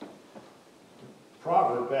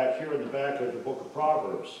proverb back here in the back of the book of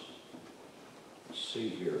Proverbs. Let's see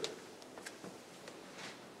here.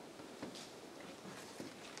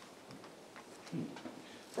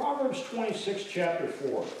 Proverbs 26, chapter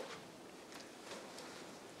 4.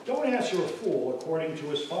 Don't answer a fool according to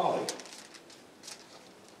his folly,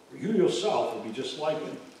 for you yourself will be just like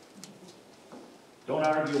him. Don't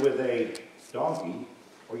argue with a donkey,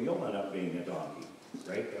 or you'll end up being a donkey.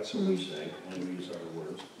 Right? That's what we say when we use other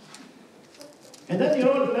words. And then you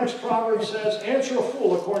know what the next proverb says? Answer a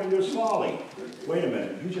fool according to his folly. Wait a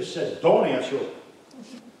minute. You just said don't answer.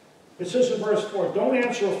 It says in verse 4, don't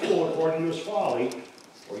answer a fool according to his folly,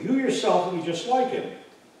 or you yourself will be just like him.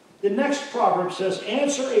 The next proverb says,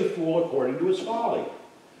 answer a fool according to his folly,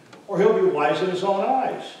 or he'll be wise in his own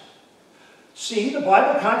eyes. See, the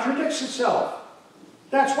Bible contradicts itself.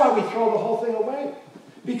 That's why we throw the whole thing away.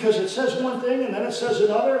 Because it says one thing and then it says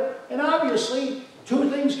another, and obviously two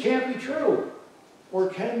things can't be true. Or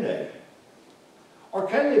can they? Or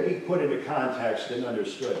can they be put into context and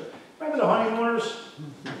understood? Remember the honeymooners?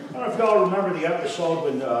 I don't know if y'all remember the episode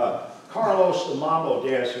when Carlos, the mambo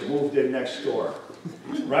dancer, moved in next door.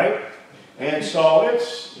 Right? And so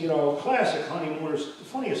it's, you know, classic honeymooners. The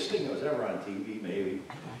funniest thing that was ever on TV, maybe.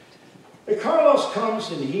 And Carlos comes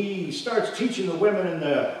and he starts teaching the women in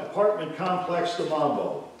the apartment complex the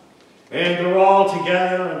mambo. And they're all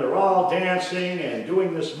together and they're all dancing and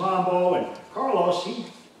doing this mambo. And Carlos, he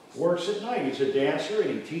works at night. He's a dancer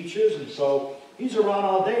and he teaches. And so he's around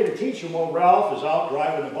all day to teach them while Ralph is out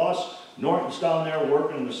driving the bus. Norton's down there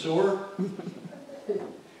working in the sewer.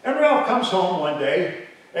 And Ralph comes home one day,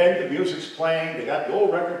 and the music's playing. They got the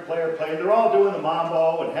old record player playing. They're all doing the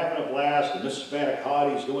mambo and having a blast. And Mrs.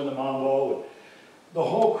 Manicotti's doing the mambo. And the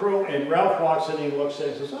whole crew. And Ralph walks in and he looks at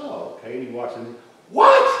it and says, oh, okay. And he walks in.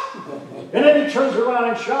 What? And then he turns around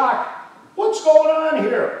in shock. What's going on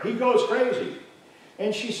here? He goes crazy.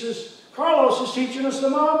 And she says, Carlos is teaching us the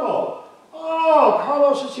mambo. Oh,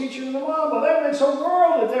 Carlos is teaching the mambo. That makes a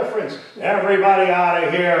world of difference. Everybody out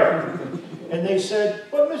of here. And they said,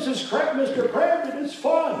 but Mr. Crampton, it's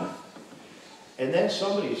fun. And then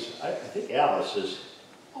I think Alice says,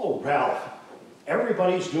 oh, Ralph,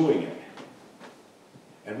 everybody's doing it.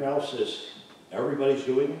 And Ralph says, everybody's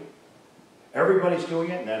doing it? Everybody's doing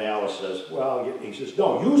it? And then Alice says, well, he says,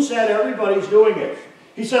 no, you said everybody's doing it.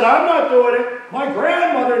 He said, I'm not doing it. My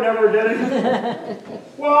grandmother never did it.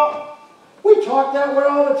 Well, we talk that way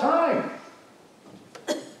all the time.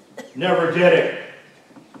 Never did it.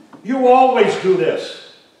 You always do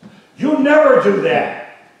this. You never do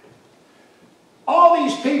that. All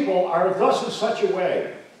these people are thus in such a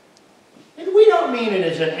way. And we don't mean it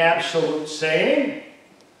as an absolute saying.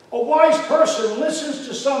 A wise person listens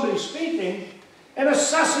to somebody speaking and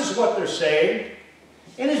assesses what they're saying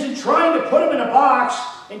and isn't trying to put him in a box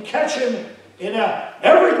and catch him in a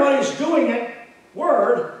everybody's doing it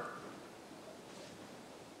word.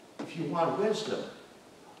 If you want wisdom,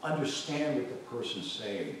 understand what the person's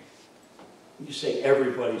saying. When you say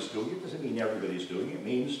everybody's doing it, doesn't mean everybody's doing it. It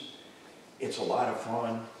means it's a lot of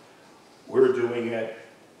fun. We're doing it.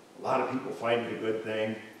 A lot of people find it a good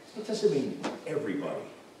thing. It doesn't mean everybody.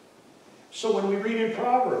 So when we read in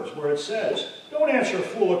Proverbs where it says, don't answer a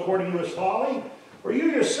fool according to his folly, or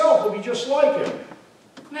you yourself will be just like him.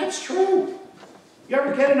 And that's true. You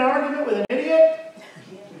ever get in an argument with an idiot?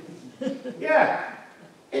 Yeah.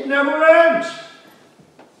 It never ends.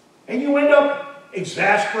 And you end up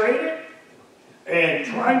exasperated and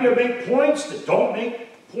trying to make points that don't make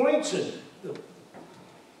points, and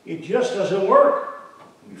it just doesn't work.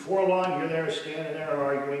 Before long, you're there standing there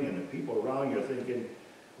arguing, and the people around you are thinking,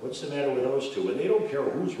 what's the matter with those two? And they don't care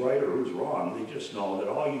who's right or who's wrong. They just know that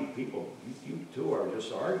all you people, you two are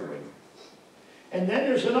just arguing. And then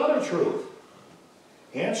there's another truth.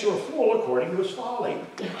 Answer a fool according to his folly.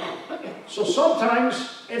 So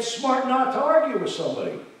sometimes it's smart not to argue with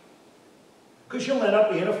somebody, because you'll end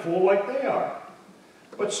up being a fool like they are.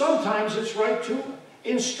 But sometimes it's right to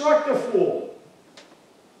instruct a fool,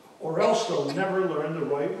 or else they'll never learn the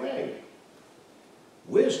right way.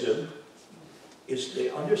 Wisdom is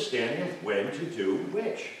the understanding of when to do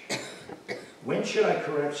which. When should I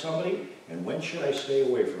correct somebody, and when should I stay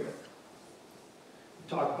away from it? We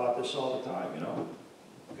talk about this all the time, you know.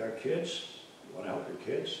 You got kids, you want to help your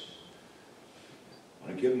kids,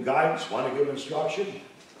 want to give them guidance, want to give them instruction. And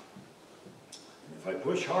if I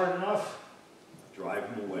push hard enough, I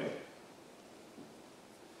drive them away.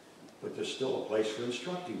 But there's still a place for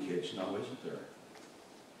instructing kids now, isn't there?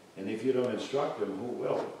 And if you don't instruct them, who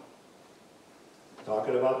will?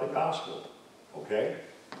 Talking about the gospel, okay?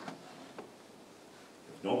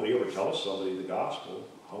 If nobody ever tells somebody the gospel,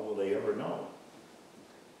 how will they ever know?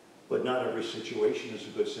 But not every situation is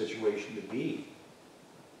a good situation to be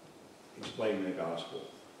explaining the gospel.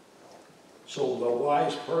 So the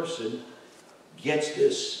wise person gets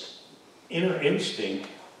this inner instinct,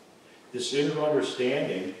 this inner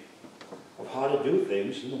understanding of how to do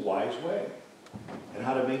things in the wise way and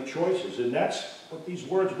how to make choices. And that's what these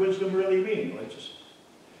words wisdom really mean. Let's just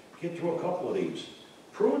get through a couple of these.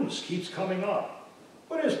 Prudence keeps coming up.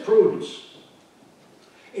 What is prudence?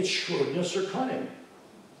 It's shrewdness or cunning.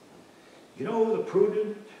 You know who the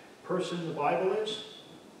prudent person in the Bible is?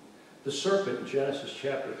 The serpent in Genesis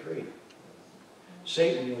chapter 3.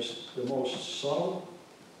 Satan was the most subtle,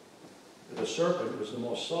 the serpent was the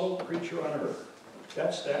most subtle creature on earth.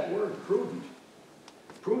 That's that word, prudent.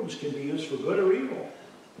 Prudence can be used for good or evil.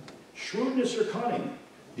 Shrewdness or cunning,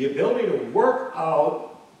 the ability to work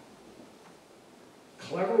out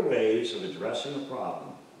clever ways of addressing a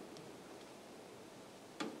problem.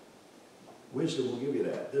 Wisdom will give you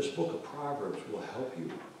that. This book of Proverbs will help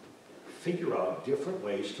you figure out different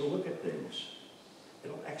ways to look at things.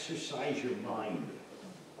 It'll exercise your mind.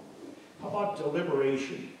 How about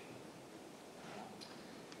deliberation?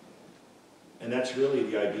 And that's really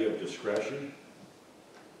the idea of discretion.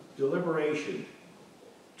 Deliberation.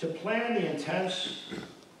 To plan the intents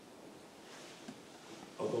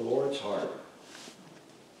of the Lord's heart.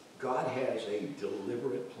 God has a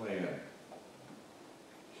deliberate plan.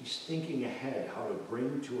 He's thinking ahead how to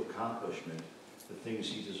bring to accomplishment the things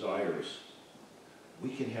he desires. We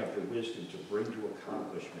can have the wisdom to bring to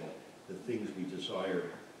accomplishment the things we desire.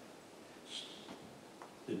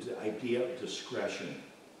 The idea of discretion.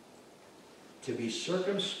 To be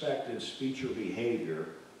circumspect in speech or behavior,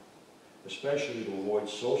 especially to avoid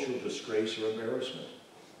social disgrace or embarrassment.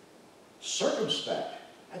 Circumspect,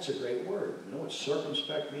 that's a great word. You know what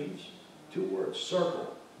circumspect means? 2 words,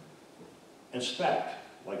 circle and spect,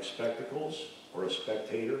 like spectacles or a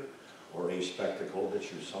spectator or a spectacle that's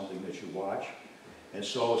something that you watch. And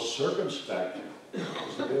so circumspect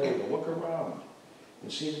is the ability to look around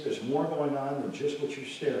and see that there's more going on than just what you're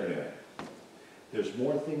staring at. There's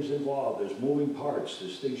more things involved. There's moving parts.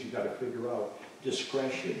 There's things you've got to figure out.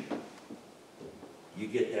 Discretion. You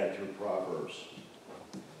get that through Proverbs.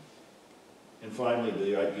 And finally,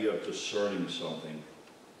 the idea of discerning something.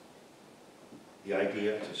 The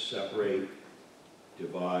idea to separate,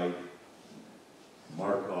 divide,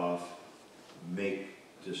 mark off, make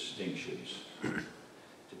distinctions.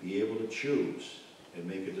 To be able to choose and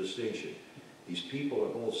make a distinction. These people are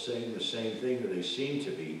both saying the same thing, or they seem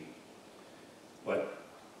to be. But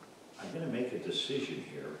I'm going to make a decision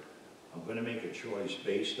here. I'm going to make a choice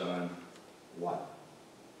based on what?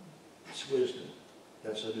 That's wisdom.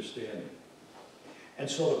 That's understanding. And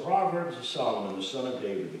so the Proverbs of Solomon, the son of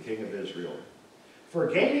David, the king of Israel, for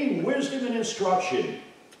gaining wisdom and instruction,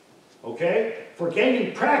 okay? For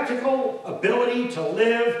gaining practical ability to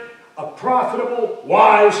live a profitable,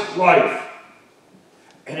 wise life.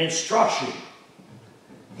 And instruction,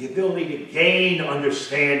 the ability to gain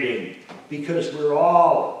understanding, because we're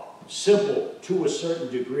all simple to a certain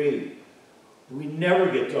degree. We never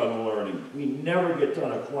get done learning. We never get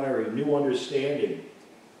done acquiring new understanding.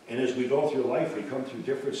 And as we go through life, we come through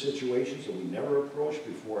different situations that we never approached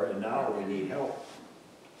before, and now we need help.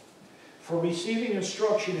 For receiving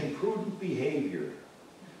instruction in prudent behavior,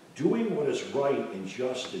 doing what is right and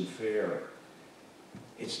just and fair.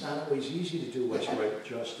 It's not always easy to do what's right,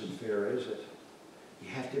 just, and fair, is it? You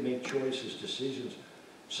have to make choices, decisions.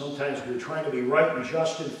 Sometimes we're trying to be right and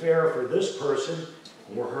just and fair for this person,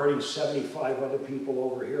 and we're hurting 75 other people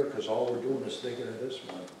over here because all we're doing is thinking of this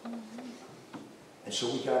one. And so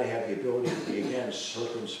we've got to have the ability to be, again,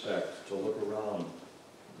 circumspect, to look around.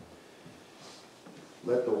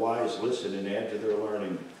 Let the wise listen and add to their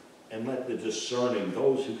learning. And let the discerning,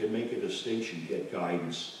 those who can make a distinction, get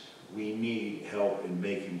guidance. We need help in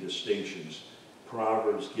making distinctions.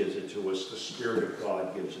 Proverbs gives it to us. The Spirit of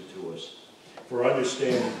God gives it to us. For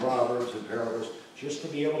understanding Proverbs and parables, just to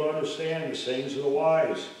be able to understand the sayings of the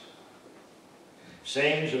wise.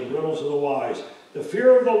 Sayings and riddles of the wise. The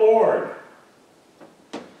fear of the Lord.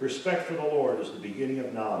 Respect for the Lord is the beginning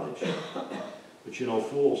of knowledge. But you know,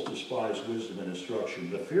 fools despise wisdom and instruction.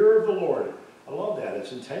 The fear of the Lord, I love that.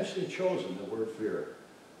 It's intentionally chosen, the word fear.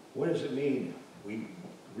 What does it mean? We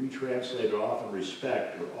retranslate it often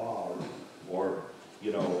respect or awe or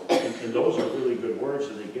you know, and those are really good words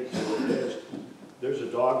and they get to what it is. There's a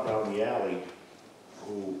dog down the alley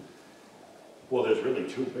who Well, there's really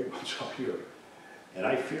two big ones up here, and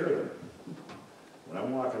I fear them. When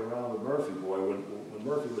I'm walking around with Murphy, boy, when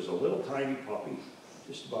Murphy was a little tiny puppy,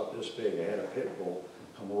 just about this big, I had a pit bull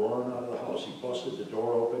come roaring out of the house. He busted the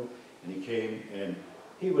door open, and he came, and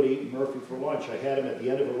he would eat Murphy for lunch. I had him at the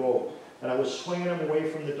end of a rope, and I was swinging him away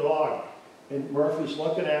from the dog. And Murphy's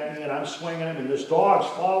looking at me, and I'm swinging him, and this dog's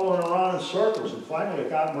following around in circles. And finally, I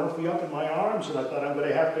got Murphy up in my arms, and I thought, I'm going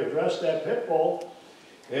to have to address that pit bull.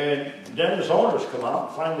 And then his owners come out,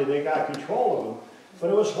 and finally they got control of him. But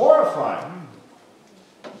it was horrifying.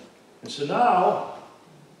 And so now,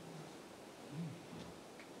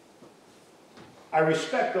 I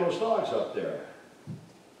respect those dogs up there.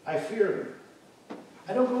 I fear them.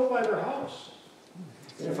 I don't go by their house.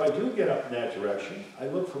 And if I do get up in that direction, I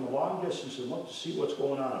look from a long distance and look to see what's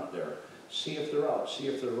going on up there. See if they're out, see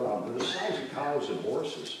if they're around. They're the size of cows and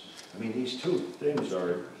horses. I mean, these two things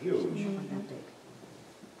are huge.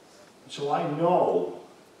 So I know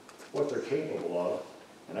what they're capable of,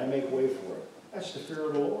 and I make way for it. That's the fear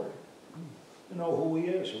of the Lord. To know who He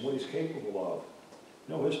is and what He's capable of.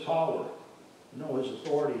 Know His power. Know His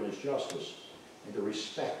authority and His justice. And to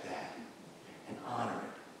respect that and honor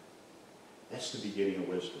it. That's the beginning of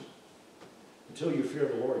wisdom. Until you fear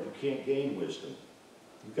the Lord, you can't gain wisdom.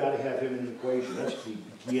 You've got to have Him in the equation. That's the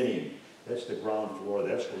beginning. That's the ground floor.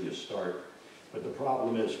 That's where you start. But the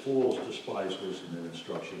problem is fools despise wisdom and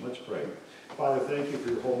instruction. Let's pray. Father, thank you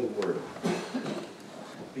for your holy word.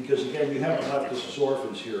 Because again, you haven't left us as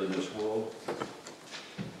orphans here in this world.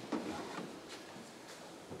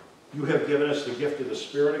 You have given us the gift of the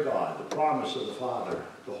Spirit of God, the promise of the Father,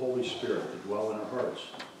 the Holy Spirit to dwell in our hearts.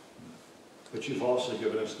 But you've also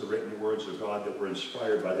given us the written words of God that were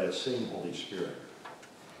inspired by that same Holy Spirit.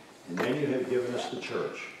 And then you have given us the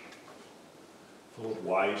church, full of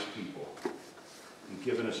wise people. You've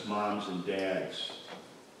given us moms and dads.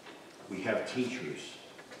 We have teachers.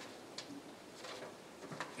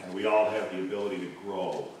 And we all have the ability to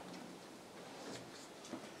grow,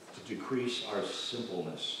 to decrease our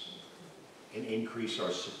simpleness and increase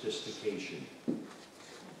our sophistication,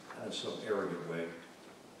 not in some arrogant way,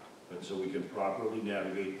 but so we can properly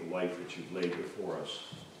navigate the life that you've laid before us.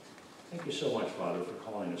 Thank you so much, Father, for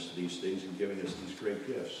calling us to these things and giving us these great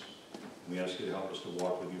gifts. And we ask you to help us to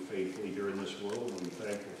walk with you faithfully here in this world, and we're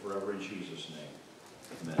thankful forever in Jesus'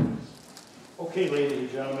 name. Amen. Okay, ladies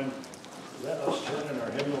and gentlemen, let us turn in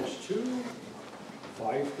our hymnals to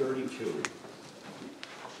 532.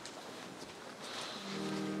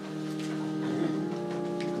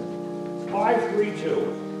 Thank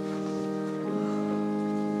you.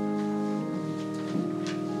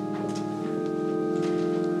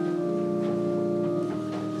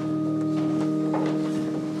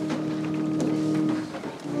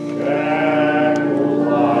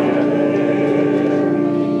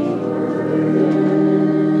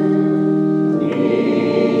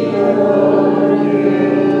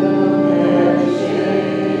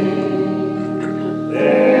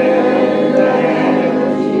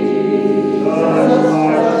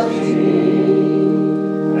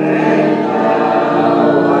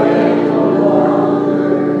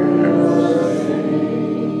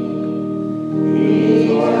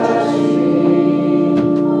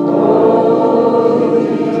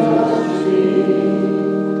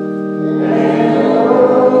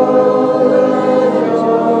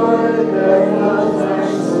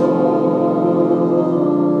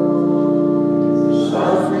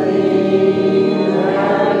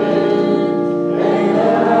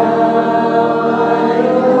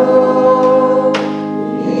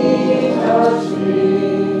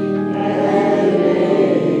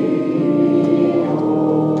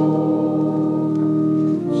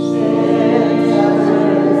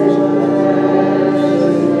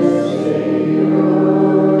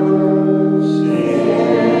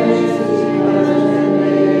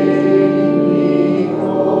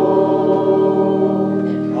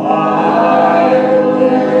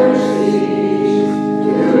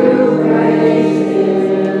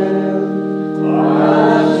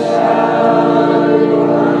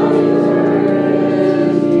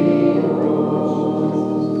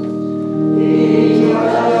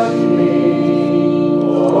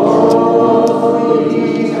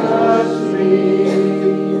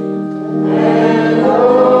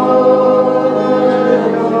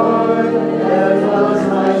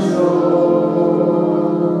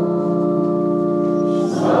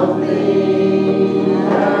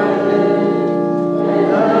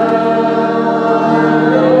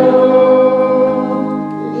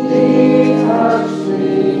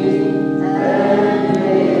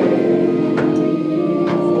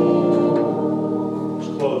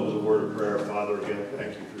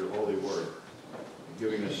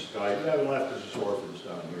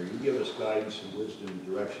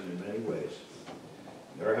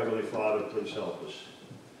 please help us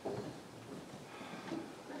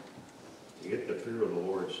to get the fear of the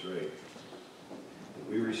Lord straight. That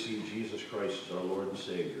we receive Jesus Christ as our Lord and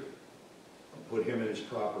Savior, and put him in his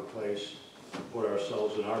proper place, and put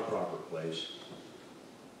ourselves in our proper place.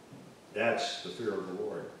 That's the fear of the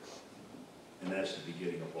Lord. And that's the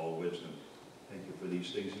beginning of all wisdom. Thank you for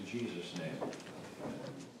these things in Jesus'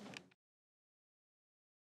 name.